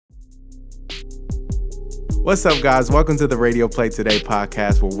What's up, guys? Welcome to the Radio Play Today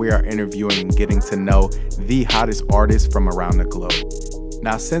podcast, where we are interviewing and getting to know the hottest artists from around the globe.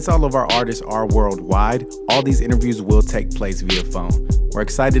 Now, since all of our artists are worldwide, all these interviews will take place via phone. We're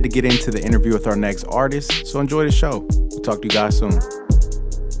excited to get into the interview with our next artist, so enjoy the show. We'll talk to you guys soon.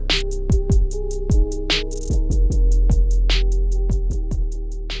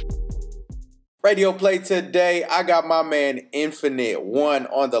 Radio Play Today, I got my man INFINIT1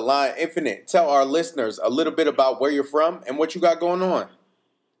 on the line. Infinite, tell our listeners a little bit about where you're from and what you got going on.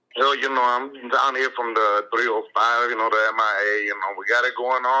 Yo, I'm down here from the 305, the MIA, we got it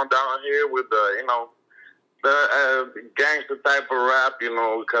going on down here with the gangster type of rap,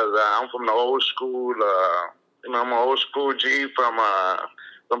 because I'm from the old school, I'm an old school G from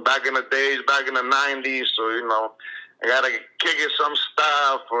back in the days, back in the 90s, so, I got to kick it some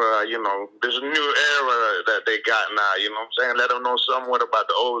style for, this new era that they got now, you know what I'm saying? Let them know somewhat about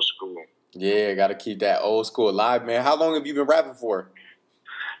the old school. Yeah, got to keep that old school alive, man. How long have you been rapping for?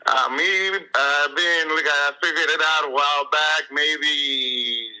 I figured it out a while back.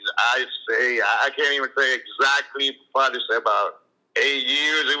 Maybe I can't even say exactly, probably say about 8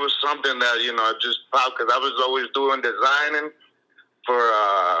 years. It was something that, just popped because I was always doing designing for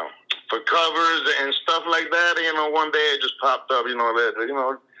covers and stuff like that. One day it just popped up, let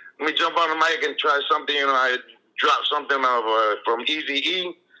me jump on the mic and try something. I dropped something from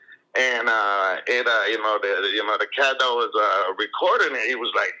Eazy-E. And the cat that was recording it, he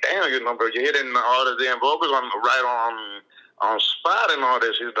was like, "Damn, but you're hitting all the damn vocals on spot and all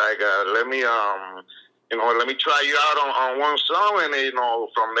this." He's like, "Let me try you out on one song," and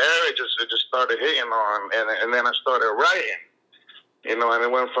from there it just started hitting on, and then I started writing, and it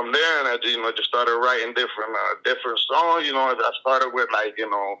went from there, and I just started writing different songs. I started with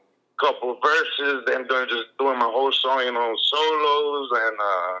couple verses, then doing my whole song, solos and.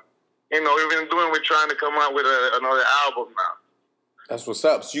 We're trying to come out with another album now. That's what's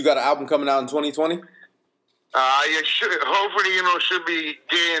up. So you got an album coming out in 2020? It should, hopefully, should be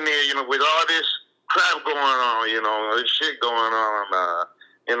getting there, with all this crap going on, this shit going on.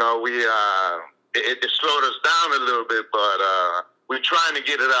 It slowed us down a little bit, but we're trying to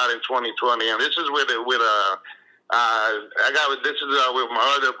get it out in 2020. And this is with with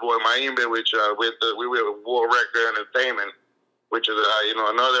my other boy, my email, which we were with War Record Entertainment, which is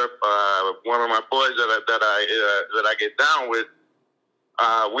another one of my boys that I get down with.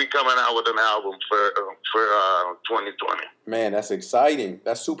 We coming out with an album for 2020. Man, that's exciting.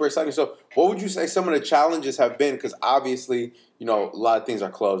 That's super exciting. So, what would you say some of the challenges have been? Because obviously, a lot of things are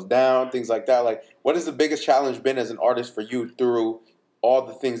closed down, things like that. Like, what has the biggest challenge been as an artist for you through all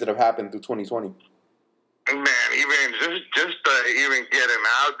the things that have happened through 2020? Man, even just even getting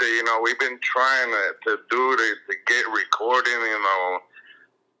out there, we've been trying to do this, to get recording,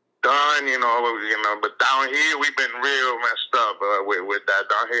 done, but down here we've been real messed up with that.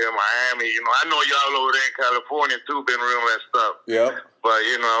 Down here in Miami, I know y'all over there in California too been real messed up. Yeah. But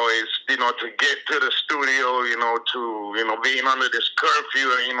it's to get to the studio, to being under this curfew,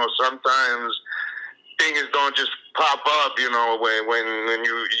 sometimes things don't just pop up, when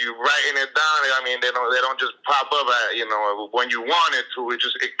you writing it down. I mean, they don't just pop up at when you want it to.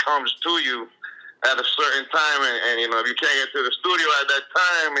 It comes to you at a certain time, and if you can't get to the studio at that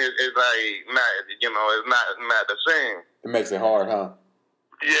time, it's like not, it's not the same. It makes it hard, huh?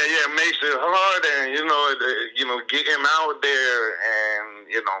 Yeah, it makes it hard, and getting out there, and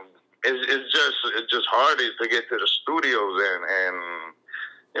it's just hard to get to the studios, and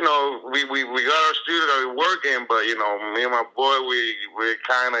we got our studio working, but me and my boy, we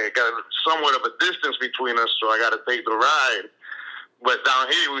kind of got somewhat of a distance between us, so I got to take the ride. But down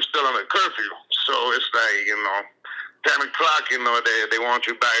here, we're still on a curfew, so it's like 10 o'clock. They want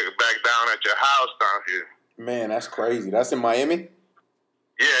you back down at your house down here. Man, that's crazy. That's in Miami?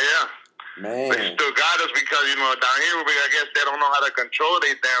 Yeah. Man, they still got us because down here, I guess they don't know how to control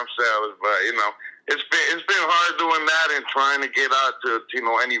their damn selves, but It's been hard doing that and trying to get out to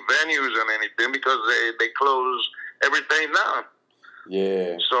any venues and anything because they close everything down.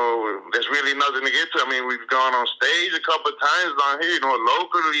 Yeah. So there's really nothing to get to. I mean, we've gone on stage a couple of times down here,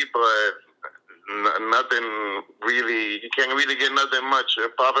 locally, but nothing really. You can't really get nothing much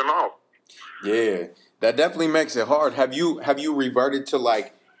popping off. Yeah, that definitely makes it hard. Have you reverted to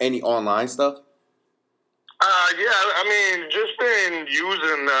any online stuff? Yeah, I mean, just been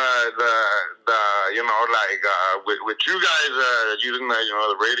using with you guys using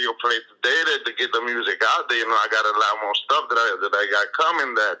the radio play today to get the music out there. I got a lot more stuff that I got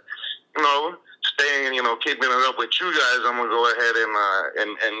coming that staying keeping it up with you guys. I'm gonna go ahead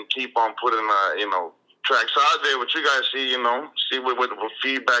and keep on putting tracks out there. What you guys see what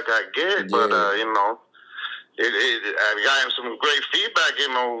feedback I get, yeah. But I've gotten some great feedback, you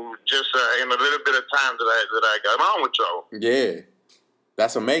know, just in a little bit of time that I got on with y'all. Yeah.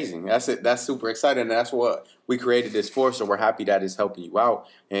 That's amazing. That's it. That's super exciting. And that's what we created this for. So we're happy that it's helping you out.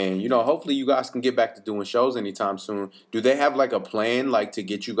 And, you know, hopefully you guys can get back to doing shows anytime soon. Do they have like a plan like to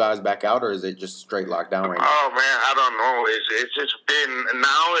get you guys back out, or is it just straight lockdown right now? Oh man, I don't know. It's just been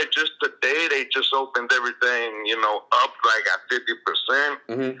now. It just today they just opened everything, you know, up like at 50%.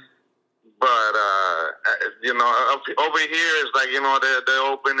 Mm-hmm. But you know, over here it's like, you know, they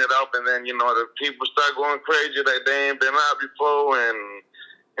open it up, and then, you know, the people start going crazy like they ain't been out before, and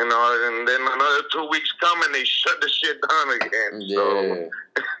you know, and then another 2 weeks come and they shut the shit down again. Yeah. So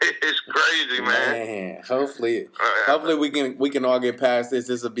it's crazy, man. Hopefully we can all get past this.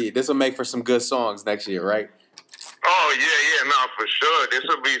 This will make for some good songs next year, right? Oh yeah, no, for sure. This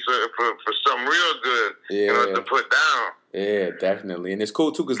will be for some real good, you know, to put down. Yeah, definitely, and it's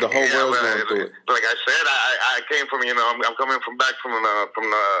cool too because the whole world's going through it. Like I said, I came from, you know, I'm coming from the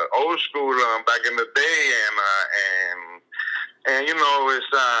old school back in the day, and you know, it's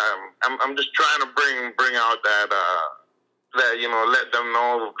I'm just trying to bring out that you know, let them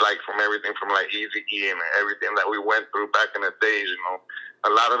know, like, from everything from like Easy and everything that we went through back in the days. You know,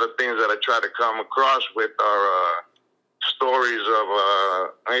 a lot of the things that I try to come across with are stories of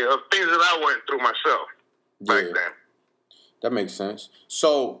things that I went through myself back then. That makes sense.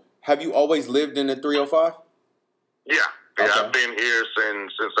 So, have you always lived in the 305? Yeah. Okay. I've been here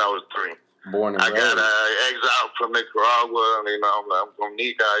since I was 3. Born and raised. I got exiled from Nicaragua. You know, I'm from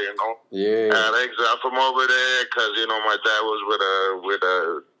Nica. You know. Yeah. I got exiled from over there because, you know, my dad was with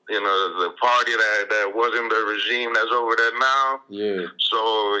a you know, the party that wasn't the regime that's over there now. Yeah.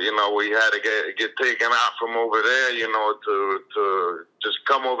 So, you know, we had to get taken out from over there, you know, to just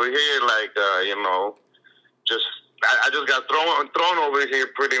come over here, like, you know, just. I just got thrown over here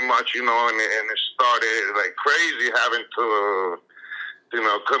pretty much, you know, and it started like crazy having to, you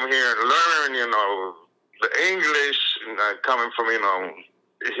know, come here and learn, you know, the English, coming from, you know,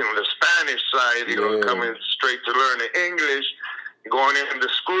 the Spanish side, you know, coming straight to learn the English, going into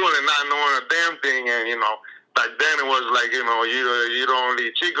school and not knowing a damn thing. And, you know, back then it was like, you know, you don't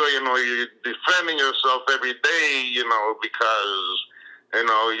only Chico, you know, you're defending yourself every day, you know, because, you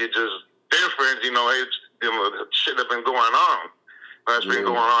know, you're just different, you know, it's, you know, the shit that's been going on. That's been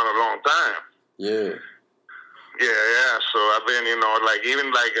going on a long time. Yeah. Yeah. So I've been, you know, like, even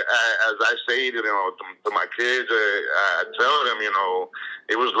like, as I say, you know, to my kids, I tell them, you know,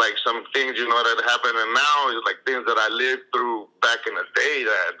 it was like some things, you know, that happen, and now it's like things that I lived through back in the day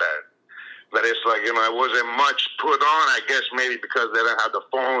that it's like, you know, it wasn't much put on, I guess maybe because they didn't have the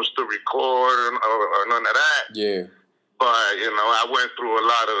phones to record or none of that. Yeah. But, you know, I went through a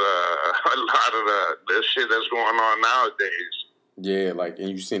lot of the shit that's going on nowadays. Yeah, like, and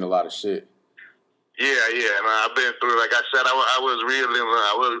you've seen a lot of shit. Yeah, and I've been through. Like I said, I was really,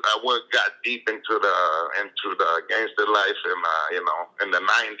 I got deep into the gangster life in, you know, in the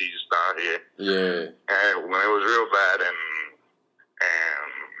 '90s down here. Yeah, and when it was real bad, and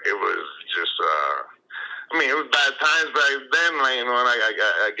it was just, I mean, it was bad times back then. Like, you know, like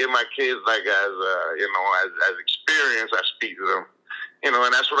I give my kids, like, as you know, as experience, I speak to them. You know,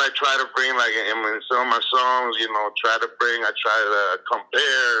 and that's what I try to bring. Like, in some of my songs, you know, I try to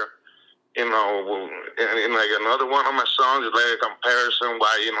compare. You know, in like another one of my songs is like a comparison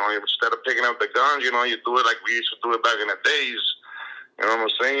why, you know, instead of picking up the guns, you know, you do it like we used to do it back in the days. You know what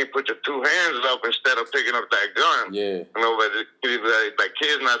I'm saying? You put your 2 hands up instead of picking up that gun. Yeah. You know, but like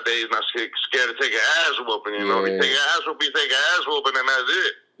kids nowadays not scared to take an ass whooping. You know, if you take an ass whooping, you take an ass whooping, and that's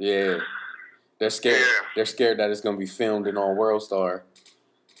it. Yeah. They're scared. Yeah. They're scared that it's gonna be filmed in on World Star.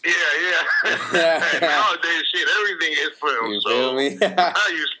 Yeah. Nowadays, shit, everything is filmed. You feel me? Now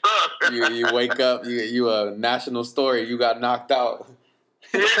you stuck. you wake up, you a national story. You got knocked out.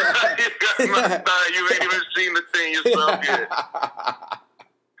 Yeah, you got knocked out. You ain't even seen the thing yourself yet.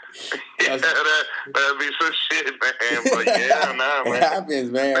 Yeah, that'd be some shit, man. But yeah, nah, man. It happens,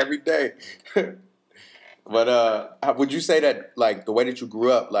 man, every day. But would you say that, like, the way that you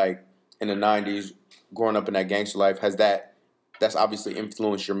grew up, like, in the '90s, growing up in that gangster life, that's obviously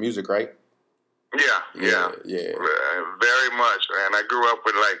influenced your music, right? Yeah. Very much, man. I grew up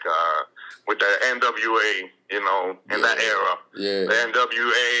with the NWA, you know, in that era. Yeah. The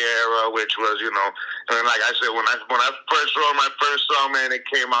NWA era, which was, you know, and like I said, when I first wrote my first song, man, it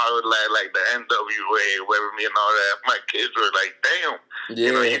came out with like the NWA, where, you know, that my kids were like, damn. Yeah.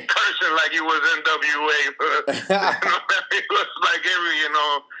 You know, you cursing like you was NWA. You know, it was like every, you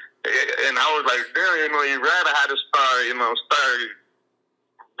know. And I was like, damn, you know, you rather had to start, you know,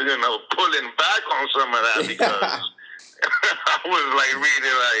 pulling back on some of that because I was like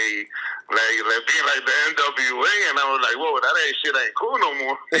really like, like being like the NWA, and I was like, whoa, that ain't shit ain't cool no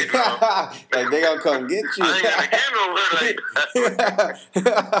more. You know? Like they gonna come get you. I ain't gonna get nowhere like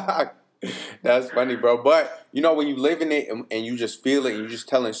that. That's funny, bro. But you know, when you live in it and you just feel it, and you're just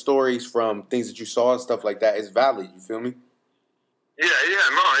telling stories from things that you saw and stuff like that, it's valid. You feel me? Yeah,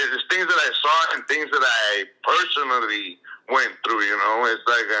 no, it's things that I saw and things that I personally went through. You know, it's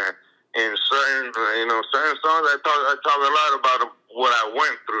like in certain songs I talk a lot about what I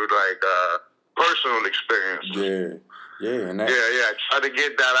went through, like personal experiences. Yeah, and that, I try to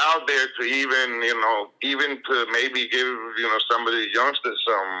get that out there to even to maybe give some of the youngsters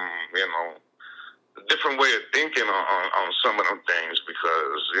some different way of thinking on some of them things,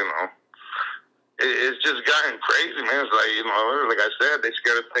 because it's just gotten crazy, man. It's like like I said, they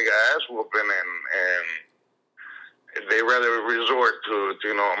scared to take an ass whooping, and they rather resort to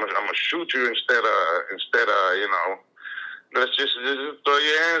I'm gonna shoot you instead of let's just throw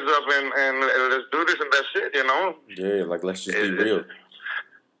your hands up and let's do this and that's it, Yeah, like let's just be real.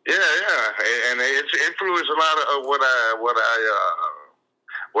 Yeah, and it's influenced a lot of what I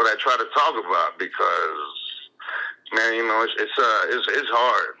try to talk about, because man, it's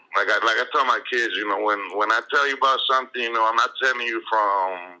hard. Like I tell my kids, when I tell you about something, I'm not telling you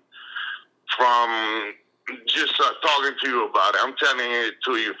from just talking to you about it. I'm telling it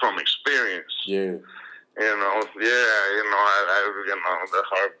to you from experience. Yeah. The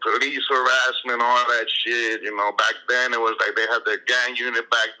police harassment, all that shit. Back then it was like they had their gang unit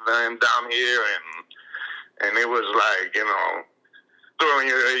back then down here, and it was like throwing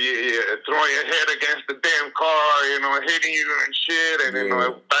your head against the damn car, hitting you and shit. And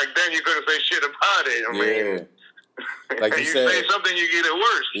back then you couldn't say shit about it. I mean, like you said, say something, you get it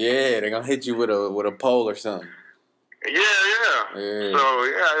worse. Yeah, they're gonna hit you with a pole or something. Yeah. So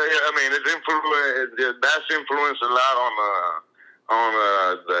I mean, it's influence. That's influenced a lot on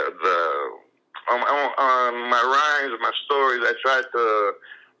my rhymes, my stories. I try to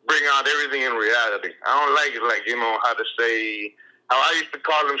bring out everything in reality. I don't like it, like how to say how I used to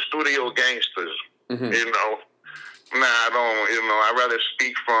call them studio gangsters. Mm-hmm. Nah, I don't. I rather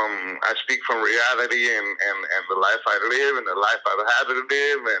speak from reality and the life I live and the life I've had to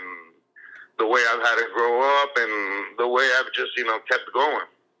live and the way I've had to grow up and the way I've just, kept going.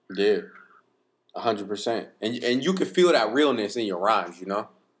 Yeah, 100%. And you can feel that realness in your rhymes, Oh,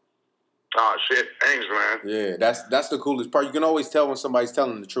 shit. Thanks, man. Yeah, that's the coolest part. You can always tell when somebody's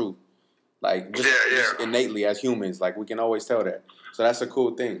telling the truth. Like, just innately as humans, like, we can always tell that. So that's a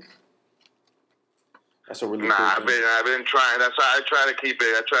cool thing. That's a really cool thing. I've been trying. That's how I try to keep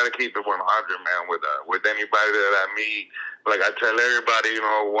it. I try to keep it 100, man, with anybody that I meet. Like, I tell everybody,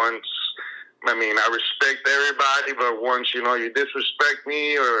 once... I mean, I respect everybody, but once, you disrespect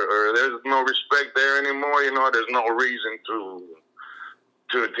me or there's no respect there anymore, there's no reason to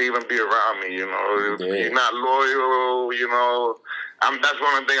even be around me, If you're not loyal, that's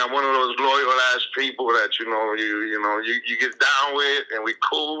one thing. I'm one of those loyal ass people that, you get down with and we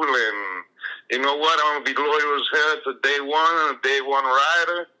cool, and you know what? I'm going to be loyal as hell to day one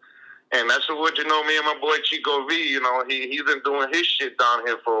rider. And that's what, me and my boy Chico V, he's been doing his shit down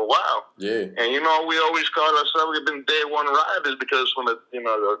here for a while. Yeah. And, we always call ourselves, we've been day one riders, because from the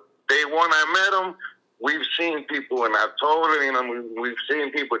day one I met him, we've seen people, and I've told him, we've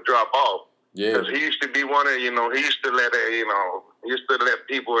seen people drop off. Yeah. Because he used to be one of, he used to let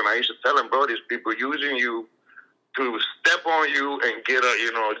people, and I used to tell him, bro, these people using you to step on you and get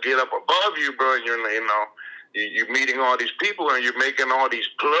up above you, bro, and you're meeting all these people and you're making all these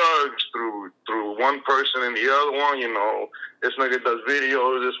plugs through one person and the other one, this nigga does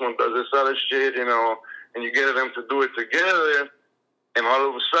videos, this one does this other shit, and you get them to do it together, and all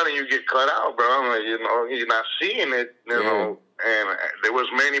of a sudden you get cut out, bro. I'm like, you're not seeing it, and there was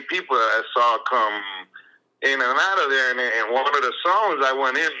many people that I saw come in and out of there, and one of the songs I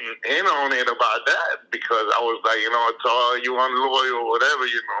went in on it about that, because I was like, to all you unloyal or whatever,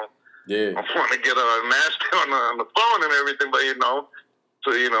 Yeah. I want to get nasty on the phone and everything, but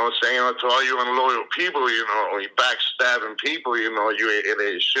saying to all you unloyal people, you backstabbing people,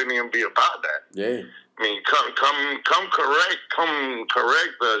 it shouldn't even be about that. Yeah. I mean, come correct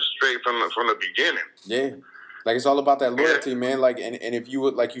straight from the beginning. Yeah. Like, it's all about that loyalty, man. Like, and if you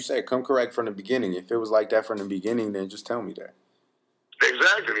would, like you said, come correct from the beginning. If it was like that from the beginning, then just tell me that.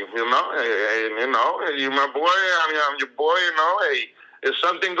 Exactly. You're my boy. I'm your boy. Hey. If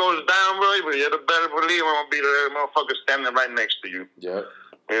something goes down, bro, you better believe I'm going to be the motherfucker standing right next to you. Yeah.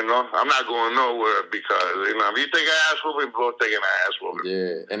 I'm not going nowhere, because, if you take an ass whooping, we both taking an ass whooping.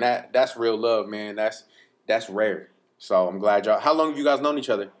 Yeah, and that's real love, man. That's rare. So I'm glad y'all... How long have you guys known each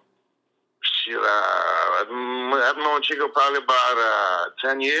other? Shit, I've known Chico probably about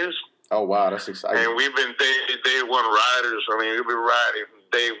 10 years. Oh, wow, that's exciting. And we've been day one riders. I mean, we've been riding from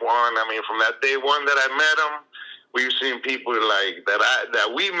day one. I mean, from that day one that I met him, we've seen people like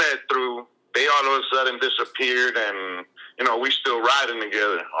that we met through. They all of a sudden disappeared, and you know, we still riding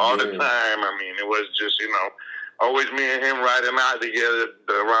together all the time. I mean, it was just, you know, always me and him riding out together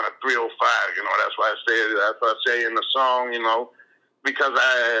around a 305. You know, that's why I say in the song, you know, because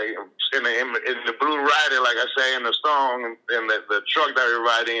in the Blue Rider, like I say in the song, and the truck that we're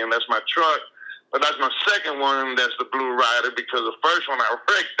riding in, that's my truck. But that's my second one. That's the Blue Rider, because the first one I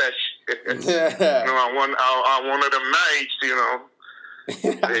wrecked that shit. You know, on one of them nights, you know,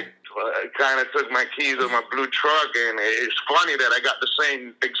 it kind of took my keys of my blue truck, and it's funny that I got the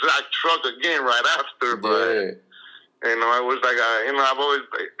same exact truck again right after. But you know, it was like you know, I've always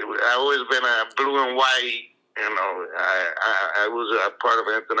been a blue and white. You know, I was a part of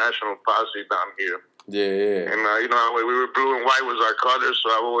an international posse down here. Yeah. And you know, we were blue and white was our colors, so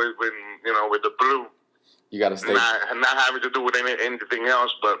I've always been, you know, with the blue. You gotta stay. Not having to do with anything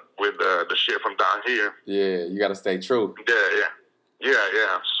else, but with the shit from down here. Yeah, you gotta stay true.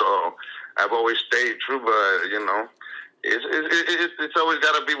 Yeah. So I've always stayed true, but you know, it's always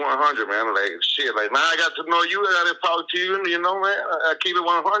gotta be 100, man. Like shit. Like now I got to know you, I gotta talk to you, and you know, man, I keep it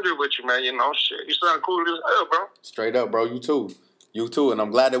 100 with you, man. You know, shit, you sound cool as hell, bro. Straight up, bro. You too, and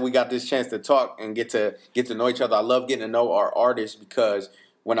I'm glad that we got this chance to talk and get to know each other. I love getting to know our artists, because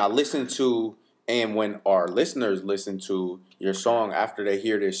when I listen to, and when our listeners listen to your song after they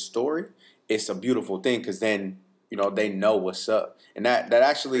hear this story, it's a beautiful thing, because then, you know, they know what's up. And that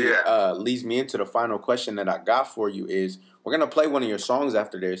actually leads me into the final question that I got for you is, we're going to play one of your songs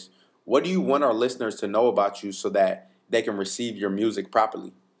after this. What do you want our listeners to know about you so that they can receive your music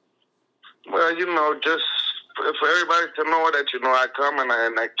properly? Well, you know, just for everybody to know that, you know, I come and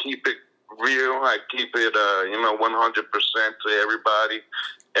I keep it real. I keep it, you know, 100% to everybody.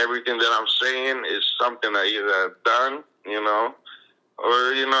 Everything that I'm saying is something I either done, you know,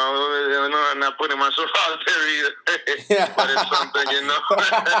 or, you know, I'm not putting myself out there either. But it's something, you know.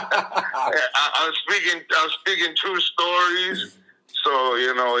 I'm speaking true stories. So,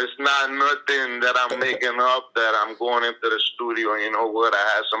 you know, it's not nothing that I'm making up, that I'm going into the studio and, you know what, I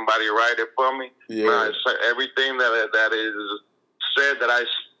had somebody write it for me. Yeah. No, it's everything that is said that I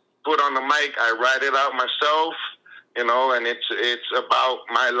put on the mic, I write it out myself, you know, and it's about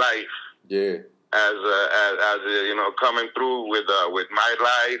my life. Yeah. As you know, coming through with my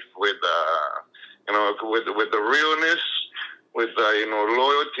life, with you know, with the realness, with you know,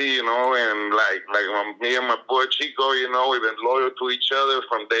 loyalty, you know, and like me and my boy Chico, you know, we've been loyal to each other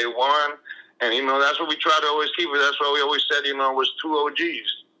from day one, and you know, that's what we try to always keep it. That's why we always said, you know, it was two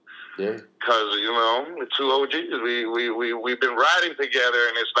OGs. Yeah. Because, you know, the two OGs, we've been riding together,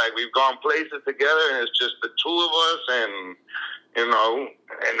 and it's like we've gone places together, and it's just the two of us, and you know,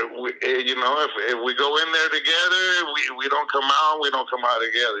 and you know, if we go in there together, we don't come out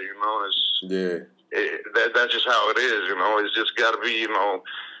together. You know, that's just how it is. You know, it's just got to be. You know,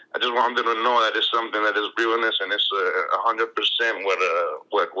 I just want them to know that it's something that is realness, and it's 100%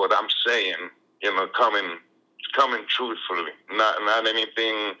 what I'm saying. You know, coming truthfully, not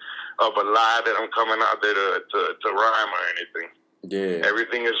anything of a lie that I'm coming out there to rhyme or anything. Yeah.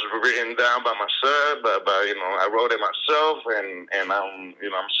 Everything is written down by myself, but you know, I wrote it myself, and I'm, you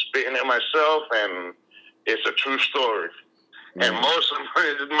know, I'm spitting it myself, and it's a true story. And most of my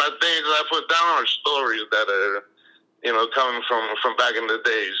things that I put down are stories that are, you know, coming from back in the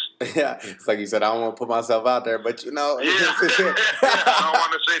days. Yeah, it's like you said, I don't want to put myself out there, but you know. Yeah, I don't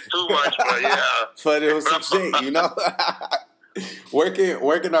want to say too much, but yeah. But it was some shit, you know. Where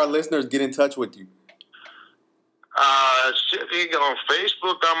can our listeners get in touch with you? Shit, on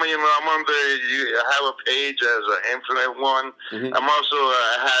Facebook, I'm under. I have a page as INFINIT1. Mm-hmm. I'm also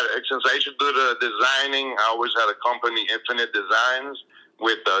since I used to do the designing, I always had a company, Infinite Designs,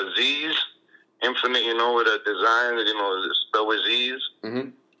 with Z's. Infinite, you know, with a design, you know, spelled with Z's. Mm-hmm.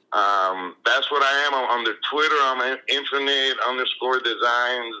 That's what I am. I'm under Twitter. I'm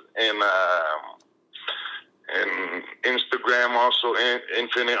Infinite_Designs, and Instagram also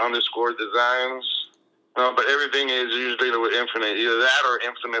Infinite_Designs. But everything is usually with Infinite, either that or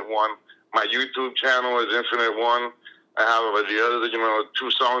INFINIT1. My YouTube channel is INFINIT1. I have the other, you know,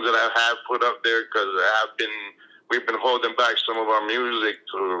 2 songs that I have put up there because we've been holding back some of our music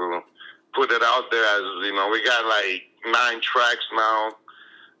to put it out there. As you know, we got like 9 tracks now.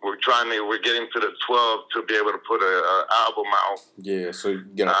 We're getting to the 12 to be able to put an album out. Yeah, so you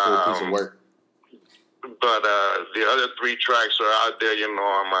get a full piece of work. But the other 3 tracks are out there, you know,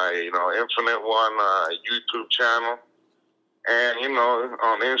 on my, you know, INFINIT1 YouTube channel, and you know,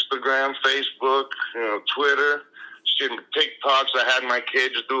 on Instagram, Facebook, you know, Twitter. It's making TikToks. I had my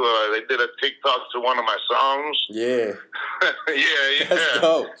kids do they did a TikTok to one of my songs. Yeah. yeah. That's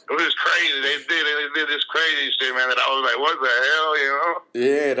dope. It was crazy. They did this crazy shit, man, that I was like, what the hell, you know?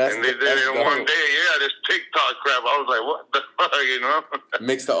 Yeah, and they did it in dope. one day. Yeah, this TikTok crap. I was like, what the fuck, you know?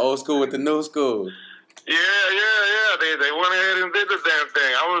 Mix the old school with the new school. Yeah. They went ahead and did the damn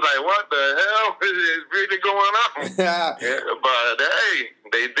thing. I was like, what the hell is really going on? Yeah, but hey,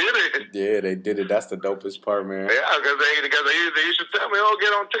 they did it. Yeah, they did it. That's the dopest part, man. Yeah, because they used to tell me, oh,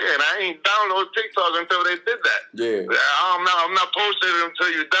 get on TikTok. And I ain't download TikTok until they did that. Yeah. I'm not posting it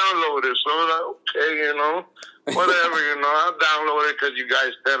until you download it. So I was like, okay, you know, whatever, you know. I'll download it because you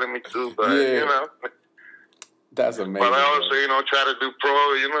guys telling me to, but, you know. That's amazing. But I also, you know, try to do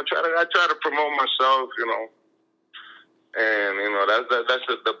I try to promote myself, you know. And, you know, that's the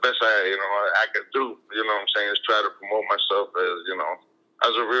best I could do, you know what I'm saying, is try to promote myself as, you know,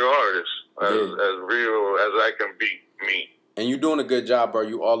 as a real artist, as real as I can be, me. And you're doing a good job, bro.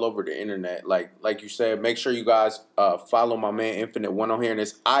 You all over the internet. Like you said, make sure you guys follow my man INFINIT1 on here. And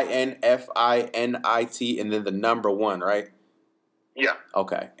it's INFINIT and then the number 1, right? Yeah.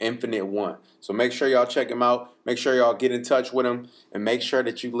 Okay, INFINIT1. So make sure y'all check him out. Make sure y'all get in touch with him. And make sure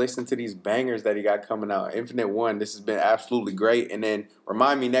that you listen to these bangers that he got coming out. INFINIT1, this has been absolutely great. And then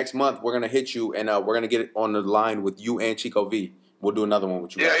remind me, next month, we're going to hit you. And we're going to get it on the line with you and Chico V. We'll do another one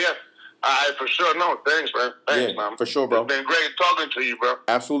with you. Yeah. All right, for sure. No, thanks, man. Thanks, man. For sure, bro. It's been great talking to you, bro.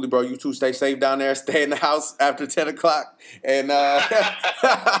 Absolutely, bro. You too. Stay safe down there. Stay in the house after 10 o'clock. And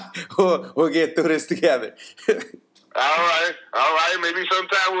we'll get through this together. All right. Maybe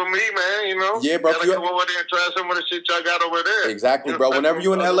sometime with me, man, you know? Yeah, bro. Gotta come over there and try some of the shit y'all got over there. Exactly, bro. Whenever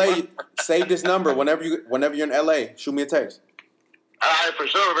you're in LA, save this number. Whenever you're in LA, shoot me a text. All right, for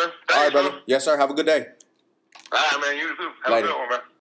sure, man. Thanks, All right, brother. Yes, sir. Have a good day. All right, man. You too. Have a good one, man.